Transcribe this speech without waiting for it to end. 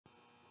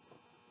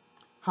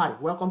Hi,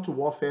 welcome to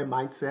Warfare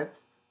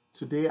Mindsets.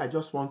 Today, I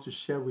just want to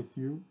share with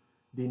you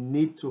the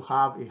need to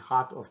have a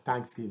heart of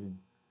thanksgiving.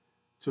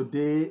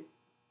 Today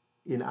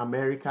in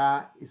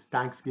America is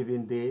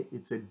Thanksgiving Day.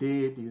 It's a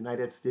day the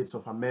United States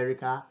of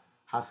America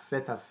has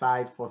set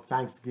aside for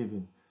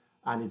Thanksgiving,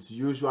 and it's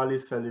usually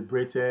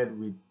celebrated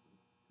with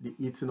the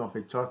eating of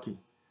a turkey.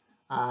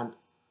 And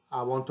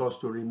I want us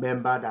to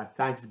remember that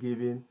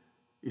Thanksgiving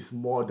is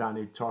more than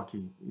a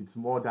turkey. It's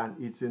more than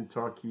eating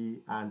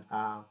turkey and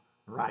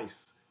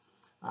rice.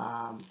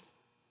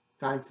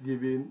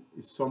 Thanksgiving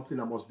is something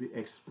that must be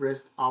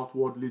expressed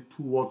outwardly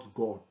towards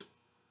God.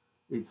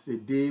 It's a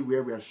day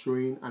where we are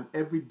showing, and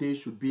every day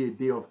should be a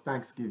day of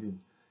thanksgiving.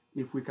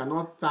 If we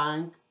cannot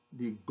thank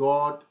the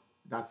God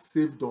that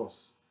saved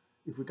us,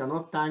 if we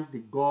cannot thank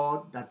the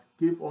God that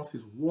gave us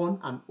his one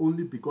and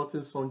only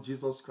begotten Son,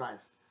 Jesus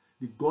Christ,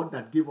 the God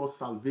that gave us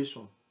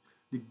salvation,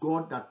 the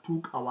God that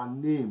took our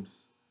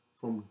names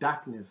from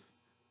darkness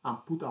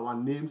and put our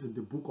names in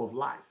the book of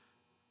life,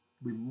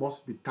 we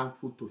must be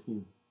thankful to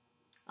him.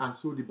 And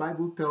so the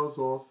Bible tells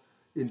us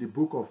in the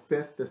book of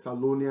 1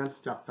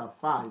 Thessalonians chapter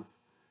 5,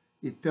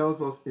 it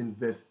tells us in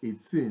verse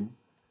 18,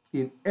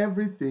 in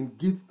everything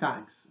give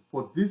thanks,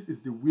 for this is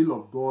the will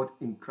of God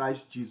in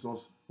Christ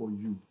Jesus for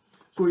you.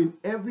 So in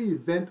every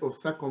event or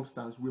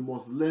circumstance, we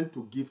must learn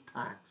to give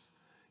thanks.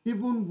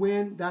 Even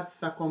when that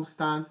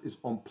circumstance is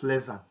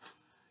unpleasant,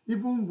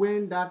 even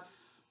when that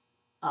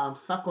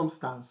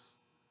circumstance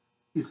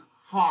is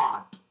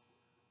hard,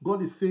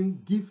 God is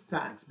saying give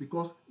thanks,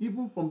 because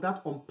even from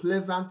that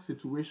unpleasant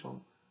situation,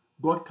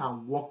 God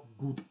can work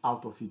good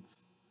out of it.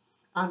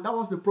 And that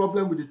was the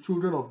problem with the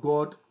children of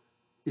God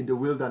in the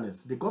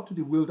wilderness. They got to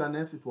the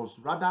wilderness, it was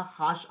rather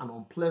harsh and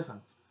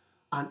unpleasant.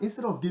 And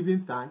instead of giving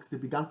thanks, they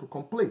began to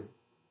complain.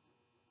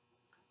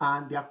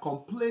 And their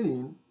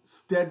complaining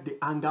stirred the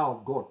anger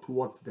of God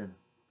towards them.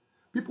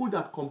 People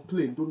that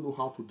complain don't know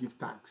how to give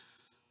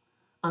thanks.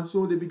 And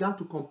so they began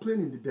to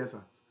complain in the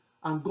desert.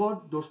 And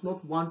God does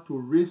not want to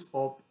raise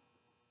up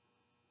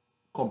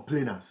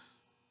complainers.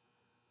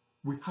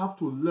 We have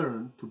to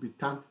learn to be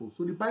thankful.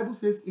 So the Bible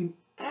says, in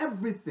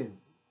everything,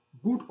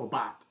 good or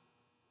bad,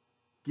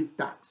 give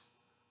thanks,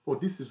 for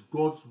this is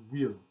God's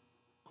will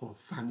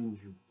concerning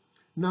you.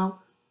 Now,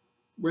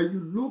 when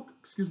you look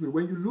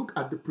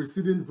at the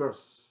preceding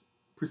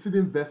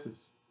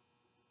verses,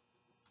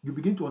 you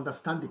begin to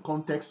understand the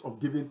context of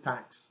giving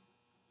thanks.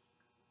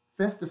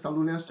 1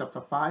 Thessalonians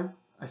chapter 5,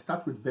 I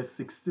start with verse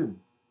 16.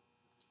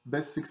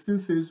 Verse 16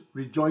 says,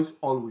 rejoice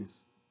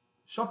always.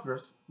 Short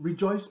verse,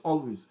 rejoice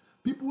always.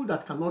 People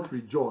that cannot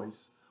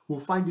rejoice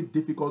will find it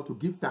difficult to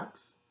give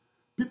thanks.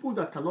 People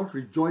that cannot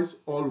rejoice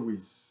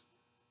always.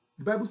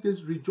 The Bible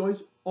says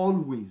rejoice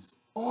always,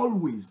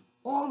 always,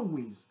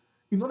 always.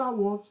 In other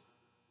words,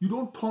 you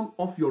don't turn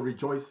off your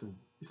rejoicing.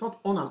 It's not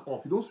on and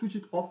off. You don't switch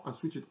it off and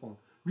switch it on.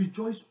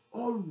 Rejoice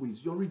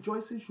always. Your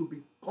rejoicing should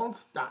be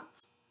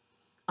constant.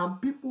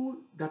 And people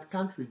that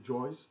can't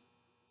rejoice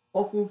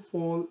often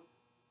fall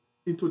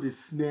into the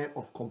snare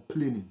of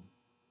complaining.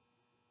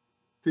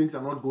 Things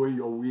are not going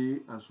your way,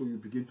 and so you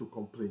begin to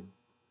complain.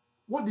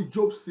 What did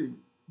Job say?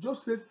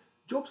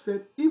 Job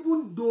said,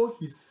 even though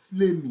he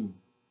slay me,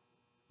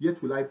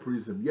 yet will I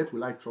praise him, yet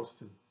will I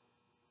trust him.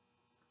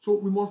 So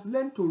we must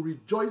learn to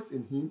rejoice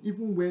in him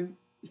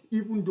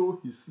even though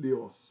he slay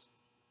us.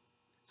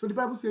 So the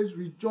Bible says,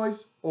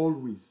 rejoice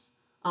always.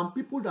 And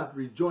people that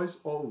rejoice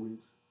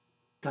always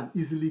can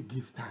easily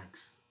give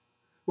thanks.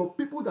 But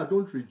people that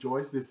don't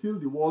rejoice, they feel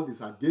the world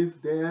is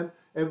against them,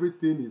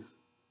 everything is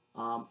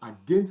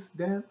against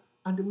them,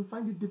 and they will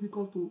find it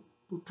difficult to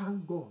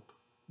thank God,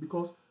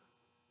 because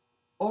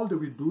all they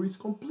will do is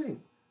complain.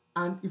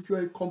 And if you're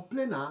a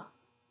complainer,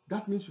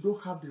 that means you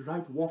don't have the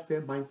right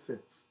warfare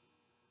mindsets.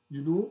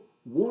 You know,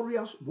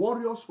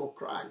 warriors for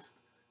Christ,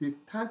 they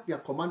thank their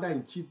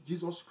commander-in-chief,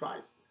 Jesus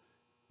Christ,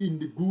 in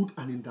the good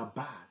and in the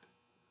bad.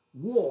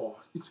 War,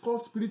 it's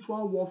called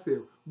spiritual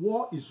warfare.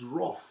 War is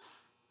rough.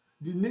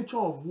 The nature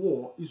of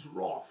war is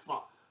rough.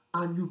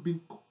 And you've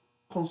been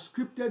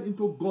conscripted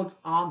into God's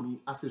army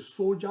as a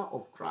soldier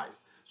of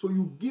Christ. So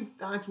you give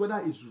thanks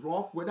whether it's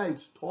rough, whether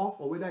it's tough,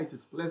 or whether it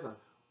is pleasant.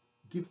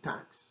 Give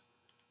thanks.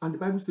 And the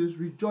Bible says,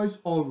 rejoice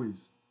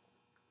always.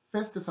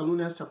 1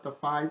 Thessalonians chapter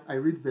 5, I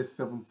read verse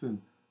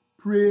 17.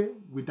 Pray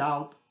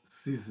without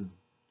ceasing.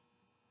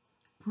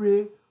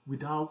 Pray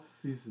without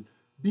ceasing.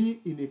 Be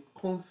in a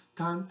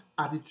constant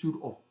attitude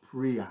of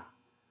prayer.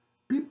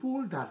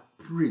 People that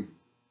pray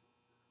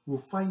will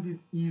find it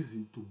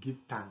easy to give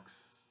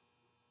thanks.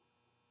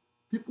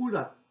 People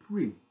that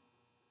pray,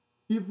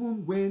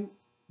 even when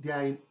they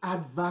are in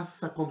adverse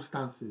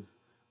circumstances,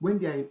 when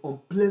they are in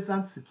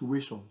unpleasant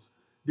situations,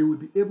 they will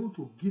be able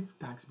to give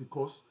thanks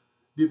because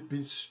they've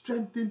been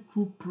strengthened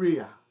through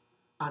prayer,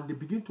 and they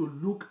begin to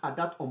look at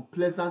that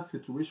unpleasant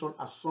situation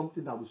as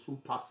something that will soon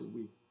pass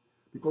away.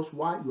 Because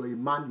why? You are a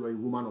man, you are a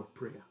woman of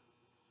prayer.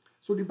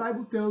 So the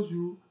Bible tells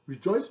you,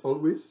 rejoice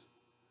always,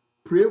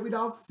 pray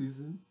without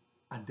ceasing,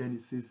 and then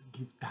it says,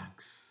 give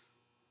thanks.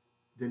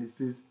 Then it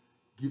says,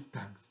 give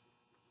thanks.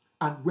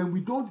 And when we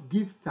don't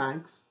give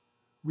thanks,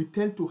 we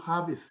tend to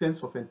have a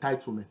sense of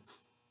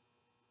entitlement.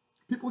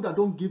 People that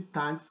don't give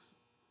thanks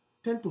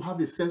tend to have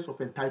a sense of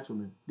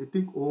entitlement. They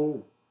think,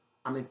 oh,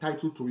 I'm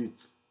entitled to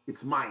it.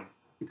 It's mine.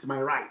 It's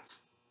my right.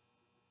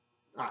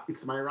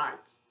 It's my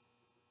right.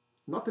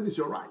 Nothing is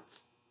your right.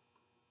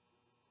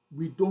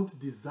 We don't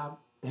deserve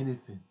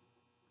anything.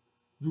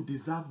 You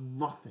deserve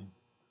nothing.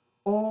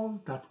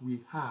 All that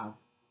we have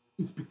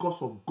is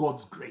because of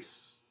God's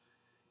grace.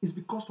 It's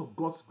because of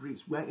God's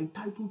grace. We are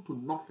entitled to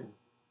nothing.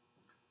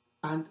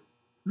 And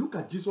look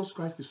at Jesus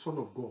Christ, the Son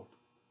of God.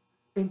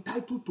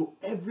 Entitled to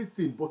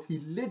everything, but he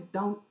laid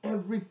down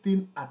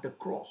everything at the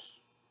cross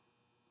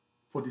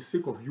for the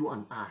sake of you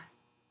and I.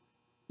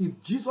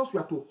 If Jesus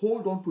were to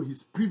hold on to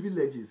his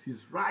privileges,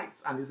 his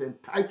rights, and his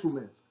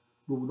entitlements,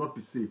 we will not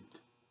be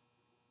saved.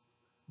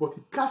 But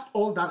he cast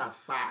all that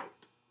aside.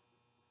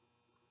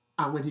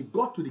 And when he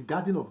got to the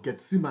Garden of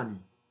Gethsemane,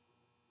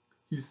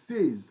 he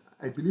says,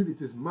 I believe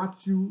it is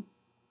Matthew,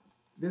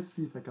 let's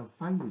see if I can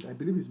find it. I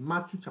believe it's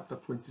Matthew chapter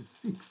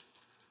 26.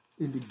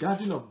 In the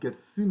Garden of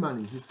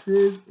Gethsemane, he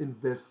says in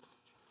verse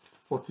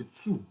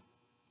 42,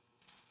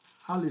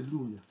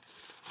 hallelujah.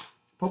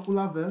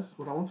 Popular verse,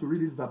 but I want to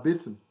read it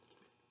verbatim.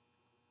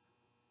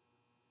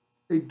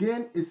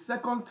 Again, a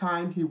second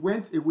time, he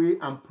went away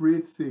and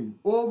prayed, saying,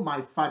 "Oh,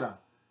 my Father,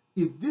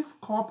 if this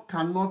cup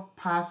cannot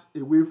pass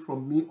away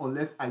from me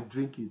unless I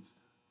drink it,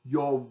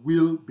 your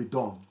will be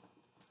done."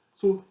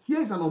 So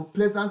here is an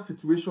unpleasant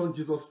situation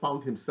Jesus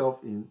found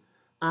himself in.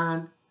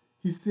 And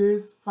he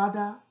says,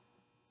 "Father,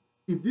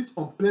 if this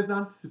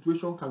unpleasant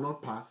situation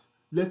cannot pass,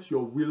 let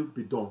your will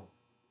be done."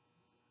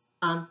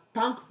 And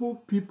thankful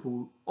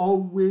people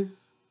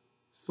always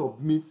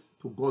submit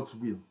to God's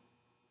will.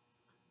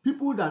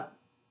 People that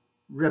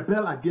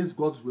rebel against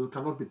God's will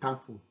cannot be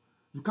thankful.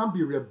 You can't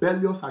be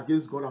rebellious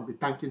against God and be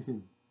thanking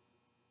him.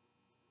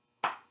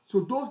 So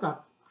those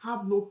that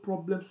have no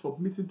problem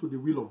submitting to the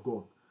will of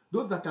God,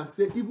 those that can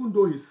say, even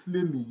though he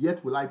slay me,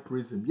 yet will I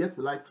praise him, yet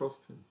will I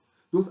trust him,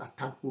 those are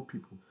thankful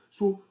people.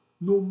 So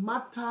no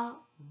matter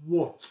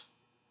what,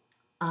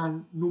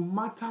 and no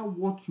matter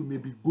what you may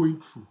be going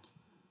through,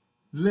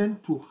 learn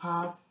to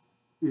have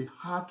a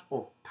heart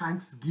of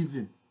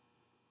thanksgiving.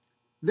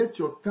 Let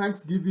your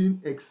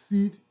thanksgiving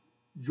exceed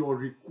your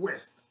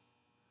request.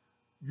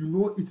 You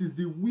know, it is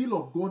the will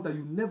of God that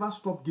you never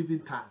stop giving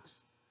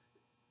thanks.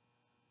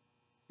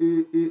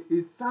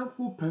 A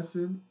thankful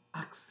person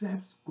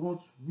accepts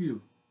God's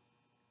will.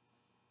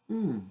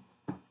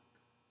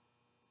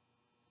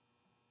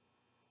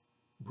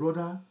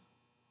 Brothers,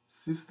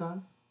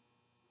 sisters,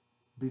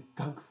 be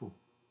thankful.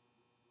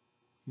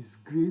 His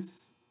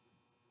grace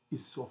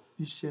is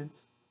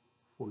sufficient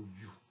for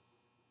you.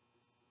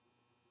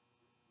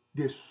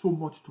 There's so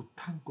much to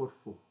thank God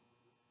for.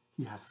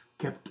 He has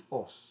kept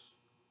us.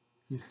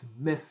 His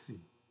mercy,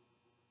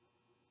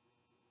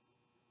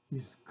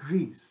 his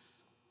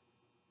grace,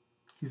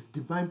 his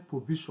divine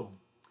provision.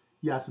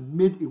 He has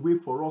made a way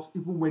for us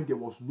even when there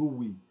was no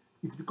way.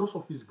 It's because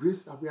of his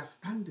grace that we are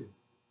standing.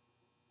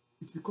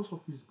 It's because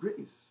of his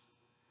grace.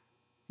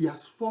 He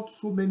has fought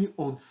so many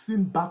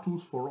unseen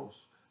battles for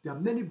us. There are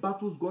many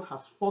battles God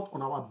has fought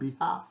on our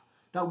behalf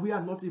that we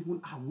are not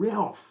even aware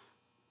of.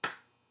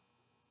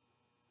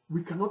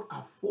 We cannot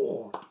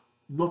afford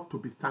not to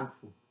be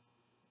thankful.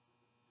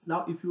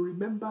 Now, if you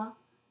remember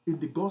in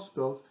the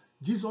Gospels,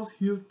 Jesus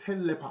healed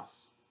 10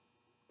 lepers.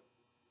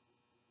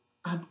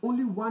 And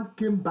only one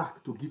came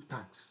back to give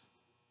thanks.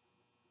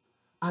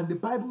 And the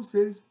Bible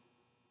says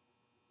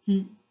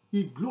he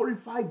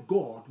glorified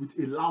God with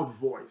a loud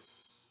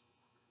voice.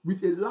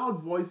 With a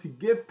loud voice, he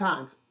gave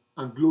thanks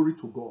and glory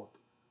to God.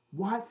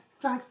 Why?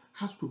 Thanks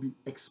has to be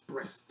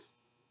expressed.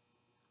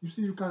 You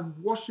see, you can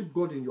worship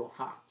God in your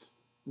heart,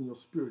 in your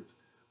spirit.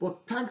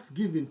 But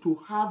thanksgiving, to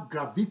have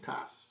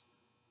gravitas,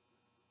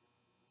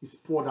 is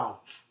poured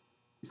out.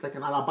 It's like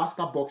an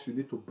alabaster box you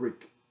need to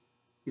break.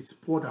 It's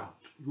poured out.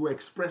 You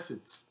express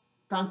it.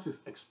 Thanks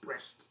is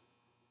expressed.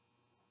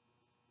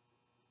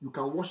 You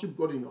can worship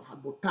God in your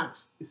heart, but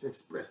thanks is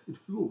expressed. It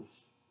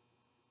flows.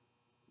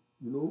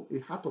 You know, a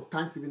heart of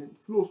thanksgiving, it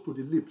flows to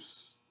the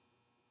lips.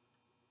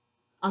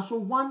 And so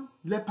one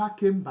leper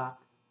came back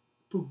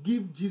to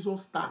give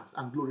Jesus thanks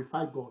and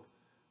glorify God.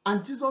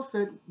 And Jesus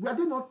said, were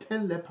there not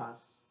 10 lepers?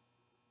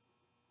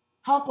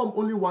 How come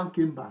only one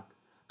came back?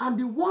 And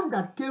the one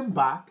that came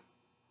back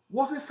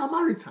was a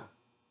Samaritan.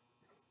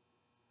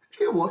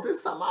 He was a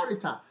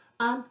Samaritan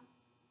and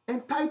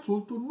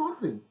entitled to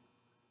nothing.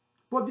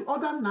 But the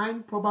other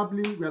 9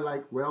 probably were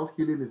like, well,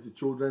 healing is the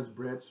children's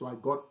bread, so I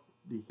got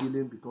the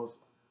healing because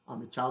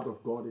I'm a child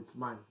of God, it's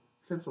mine.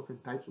 Sense of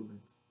entitlement.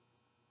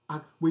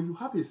 And when you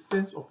have a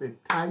sense of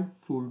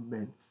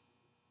entitlement,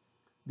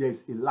 there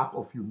is a lack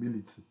of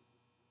humility.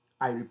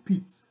 I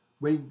repeat,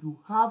 when you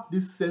have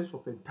this sense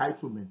of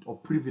entitlement or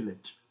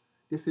privilege,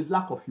 there's a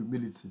lack of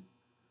humility.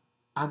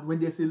 And when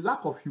there's a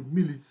lack of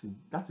humility,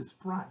 that is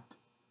pride.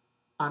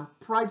 And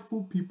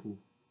prideful people,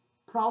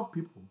 proud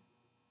people,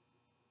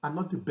 are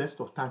not the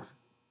best of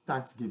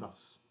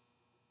thanksgivers.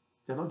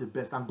 They're not the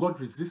best. And God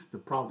resists the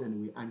proud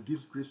anyway and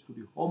gives grace to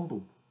the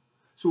humble.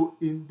 So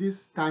in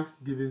this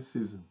Thanksgiving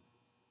season,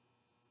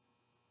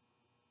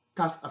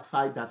 cast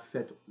aside that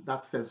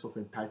sense of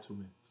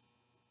entitlement.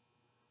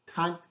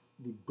 Thank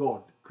the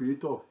God,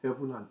 creator of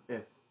heaven and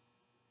earth,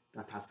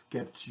 that has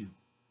kept you.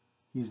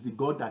 He is the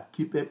God that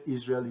keepeth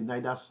Israel in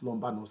neither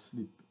slumber nor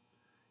sleep.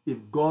 If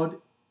God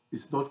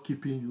is not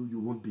keeping you, you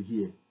won't be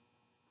here.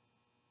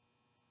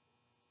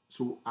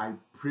 So I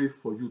pray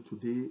for you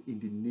today in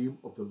the name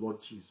of the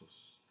Lord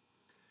Jesus,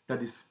 that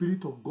the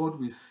Spirit of God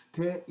will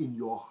stir in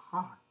your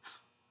heart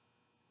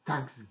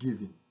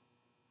thanksgiving,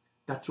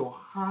 that your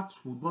heart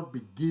will not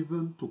be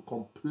given to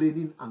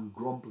complaining and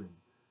grumbling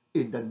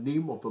in the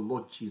name of the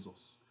Lord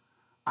Jesus.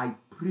 I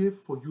pray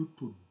for you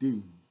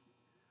today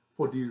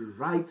for the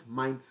right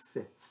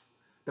mindsets,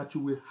 that you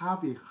will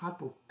have a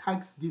heart of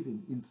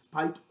thanksgiving in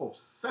spite of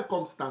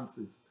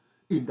circumstances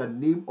in the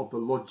name of the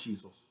Lord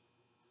Jesus.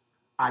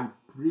 I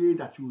pray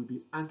that you will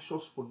be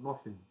anxious for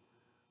nothing,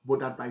 but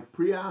that by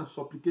prayer and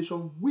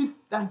supplication with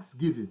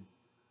thanksgiving,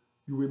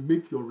 you will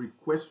make your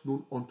request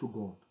known unto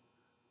God,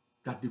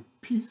 that the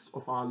peace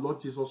of our Lord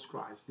Jesus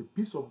Christ, the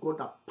peace of God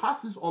that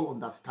passes all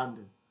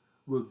understanding,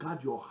 will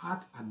guard your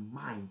heart and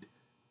mind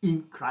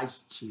in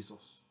Christ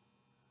Jesus.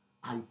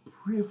 I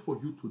pray for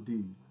you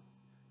today,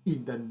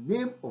 in the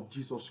name of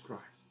Jesus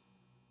Christ,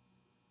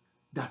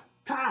 that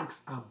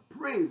thanks and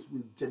praise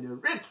will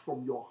generate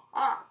from your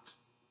heart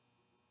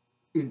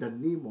in the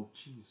name of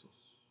Jesus.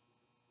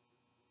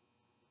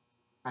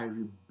 I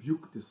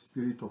rebuke the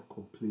spirit of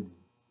complaining.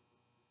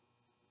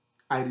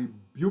 I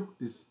rebuke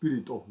the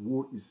spirit of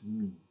woe is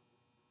me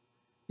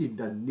in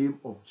the name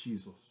of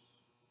Jesus.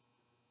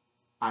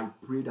 I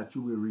pray that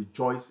you will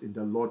rejoice in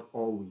the Lord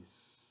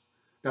always,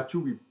 that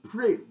you will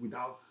pray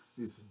without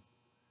ceasing,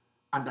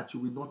 and that you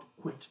will not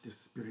quench the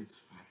Spirit's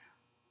fire.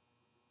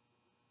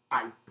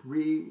 I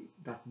pray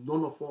that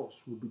none of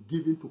us will be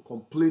given to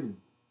complaining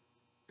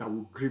that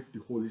will grieve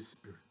the Holy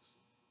Spirit.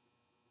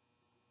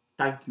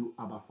 Thank you,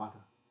 Abba Father.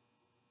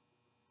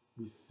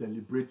 We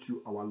celebrate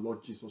you, our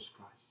Lord Jesus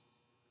Christ.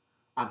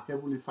 And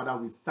Heavenly Father,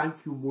 we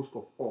thank you most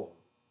of all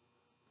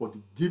for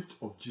the gift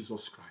of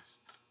Jesus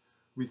Christ.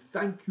 We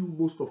thank you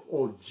most of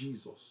all,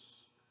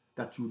 Jesus,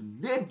 that you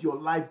laid your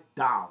life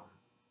down,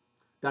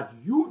 that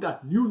you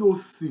that knew no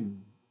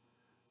sin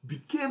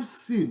became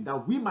sin,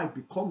 that we might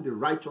become the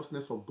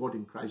righteousness of God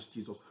in Christ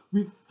Jesus.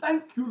 We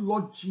thank you,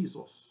 Lord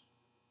Jesus,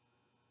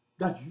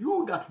 that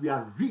you that we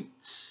are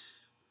rich,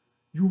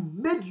 you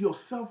made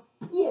yourself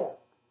poor,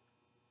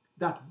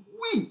 that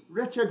we,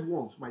 wretched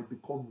ones, might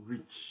become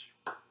rich.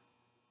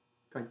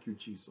 Thank you,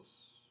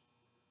 Jesus.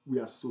 We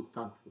are so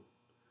thankful.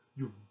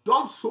 You've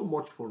done so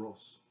much for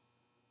us.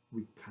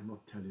 We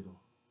cannot tell it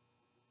all.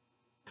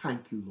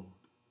 Thank you, Lord.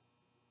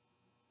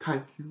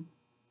 Thank you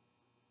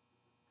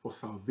for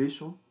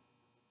salvation.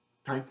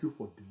 Thank you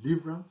for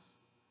deliverance.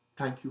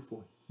 Thank you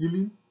for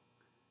healing.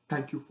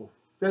 Thank you for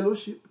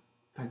fellowship.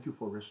 Thank you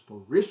for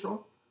restoration.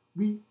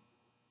 We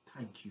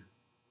thank you.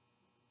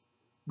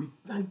 We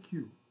thank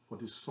you for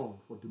the sun,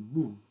 for the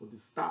moon, for the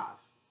stars.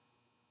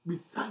 We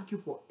thank you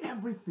for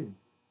everything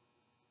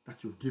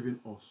that you've given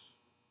us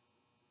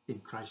in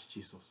Christ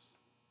Jesus.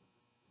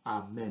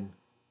 Amen.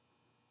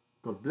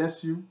 God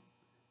bless you.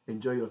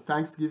 Enjoy your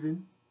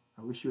Thanksgiving.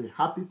 I wish you a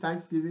happy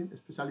Thanksgiving,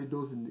 especially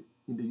those in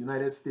the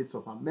United States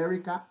of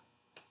America.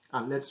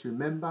 And let's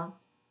remember,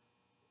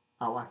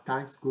 our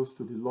thanks goes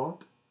to the Lord,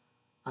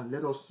 and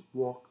let us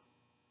walk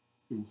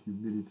in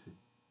humility.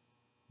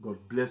 God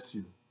bless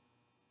you.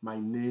 My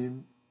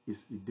name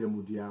is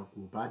Idemudia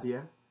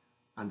Guobadia,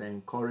 and I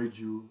encourage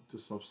you to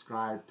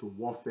subscribe to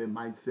Warfare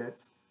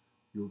Mindsets.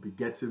 You'll be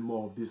getting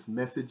more of these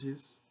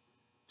messages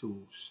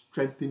to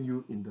strengthen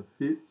you in the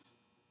faith.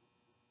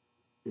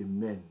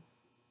 Amen.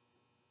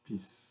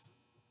 Peace.